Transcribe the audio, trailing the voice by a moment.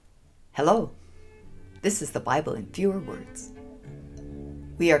Hello, this is the Bible in fewer words.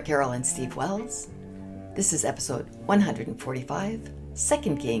 We are Carol and Steve Wells. This is episode 145,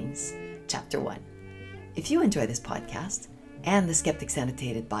 2 Kings, chapter 1. If you enjoy this podcast and the Skeptics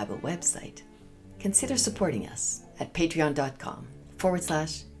Annotated Bible website, consider supporting us at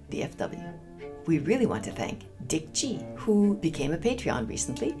patreon.com/VFW. We really want to thank Dick G, who became a Patreon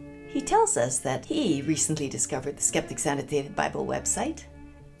recently. He tells us that he recently discovered the Skeptics Annotated Bible website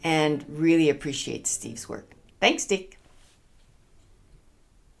and really appreciates Steve's work. Thanks, Dick.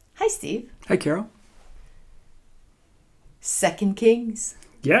 Hi, Steve. Hi, Carol. 2 Kings.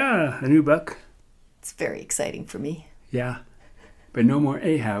 Yeah, a new book. It's very exciting for me. Yeah, but no more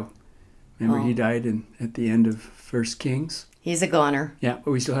Ahab. Remember, he died at the end of 1 Kings? He's a goner. Yeah, but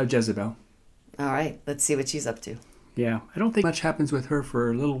we still have Jezebel. All right, let's see what she's up to. Yeah, I don't think much happens with her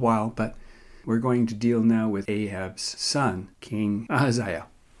for a little while, but we're going to deal now with Ahab's son, King Ahaziah.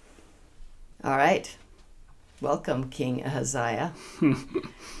 All right. Welcome, King Ahaziah.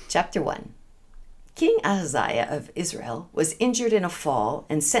 Chapter 1. King Ahaziah of Israel was injured in a fall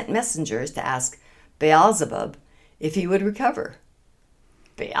and sent messengers to ask Beelzebub if he would recover.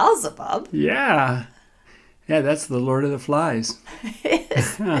 Beelzebub? Yeah, that's the Lord of the Flies.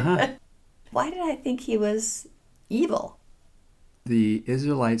 Why did I think he was evil? The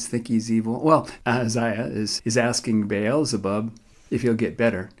Israelites think he's evil. Well, Ahaziah is asking Beelzebub if he'll get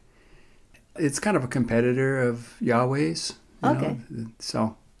better. It's kind of a competitor of Yahweh's. Okay.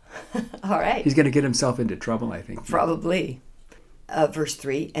 So all right. he's going to get himself into trouble, I think. Probably. Verse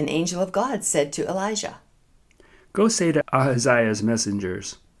 3, an angel of God said to Elijah, "Go say to Ahaziah's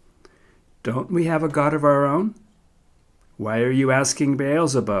messengers, 'Don't we have a God of our own? Why are you asking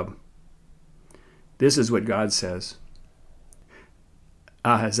Beelzebub?' This is what God says.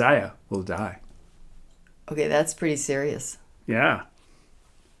 Ahaziah will die." Okay, that's pretty serious. Yeah.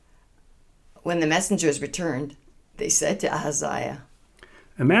 When the messengers returned, they said to Ahaziah,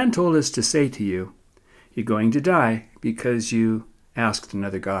 "A man told us to say to you, 'You're going to die because you asked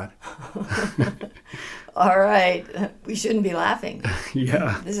another God.'" all right, we shouldn't be laughing.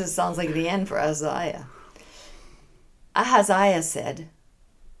 Yeah. Sounds like the end for Ahaziah. Ahaziah said,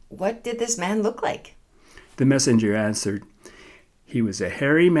 "What did this man look like?" The messenger answered, "He was a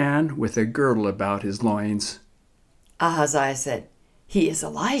hairy man with a girdle about his loins." Ahaziah said, "He is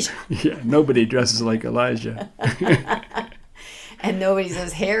Elijah." Yeah, nobody dresses like Elijah. And nobody's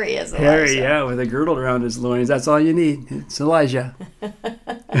as hairy as Elijah. Hairy, yeah, with a girdle around his loins. That's all you need. It's Elijah.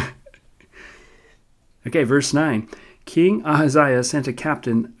 Okay, verse 9. King Ahaziah sent a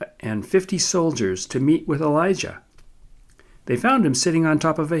captain and 50 soldiers to meet with Elijah. They found him sitting on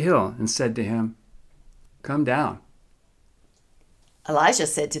top of a hill and said to him, "Come down." Elijah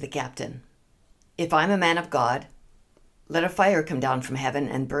said to the captain, "If I'm a man of God, let a fire come down from heaven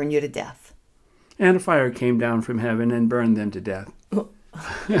and burn you to death." And a fire came down from heaven and burned them to death.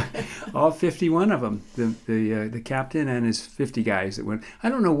 All 51 of them, the captain and his 50 guys that went. I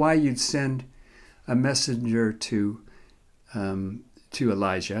don't know why you'd send a messenger to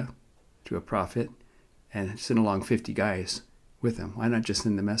Elijah, to a prophet, and send along 50 guys with him. Why not just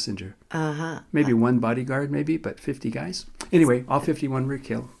send the messenger? Maybe one bodyguard, but 50 guys. Anyway, all 51 were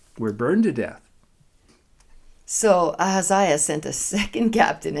killed, were burned to death. So Ahaziah sent a second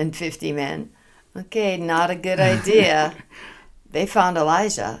captain and 50 men. Okay, not a good idea. They found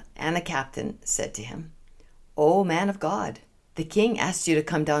Elijah, and the captain said to him, "O man of God, the king asked you to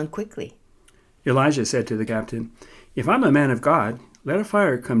come down quickly." Elijah said to the captain, "If I'm a man of God, let a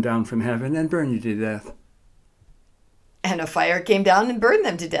fire come down from heaven and burn you to death." And a fire came down and burned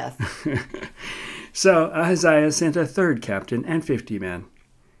them to death. So Ahaziah sent a third captain and 50 men.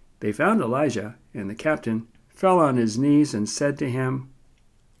 They found Elijah, and the captain fell on his knees and said to him,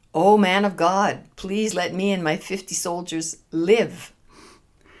 "O man of God, please let me and my 50 soldiers live."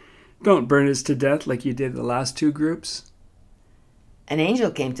 "Don't burn us to death like you did the last two groups." An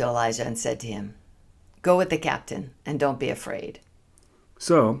angel came to Elijah and said to him, "Go with the captain and don't be afraid."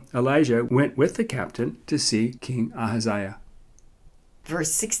 So Elijah went with the captain to see King Ahaziah.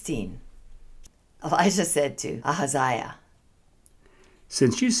 Verse 16. Elijah said to Ahaziah,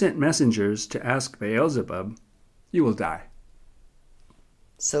 "Since you sent messengers to ask Beelzebub, you will die."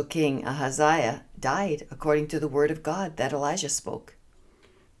 So King Ahaziah died according to the word of God that Elijah spoke.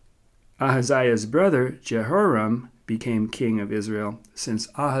 Ahaziah's brother Jehoram became king of Israel, since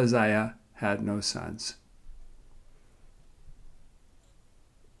Ahaziah had no sons.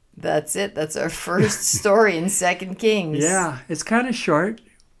 That's it. That's our first story in 2 Kings. Yeah, it's kind of short,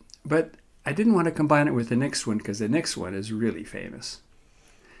 but I didn't want to combine it with the next one because the next one is really famous.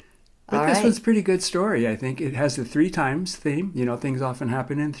 But All this right. one's a pretty good story, I think. It has the 3 times theme. You know, things often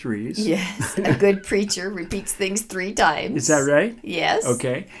happen in threes. Yes, a good preacher repeats things 3 times. Is that right? Yes.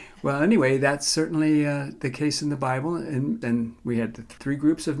 Okay. Well, anyway, that's certainly the case in the Bible. And we had the 3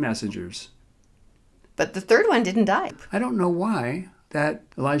 groups of messengers. But the third one didn't die. I don't know why that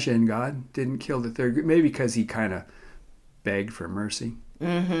Elijah and God didn't kill the 3rd group. Maybe because he kind of begged for mercy.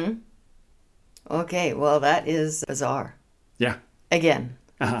 Mm-hmm. Okay, well, that is bizarre. Yeah. Again,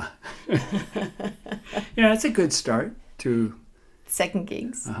 Uh-huh. Yeah, it's a good start to... 2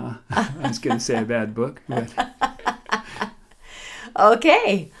 Kings. Uh-huh. I was going to say a bad book, but...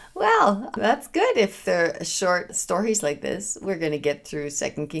 Okay, well, that's good. If they're short stories like this, we're going to get through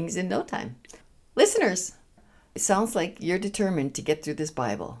 2 Kings in no time. Listeners, it sounds like you're determined to get through this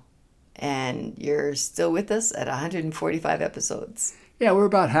Bible. And you're still with us at 145 episodes. Yeah, we're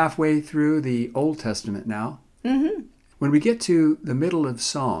about halfway through the Old Testament now. Mm-hmm. When we get to the middle of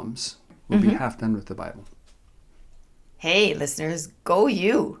Psalms, we'll be half done with the Bible. Hey, listeners, go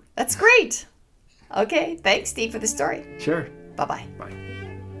you. That's great. Okay, thanks, Steve, for the story. Sure. Bye-bye. Bye.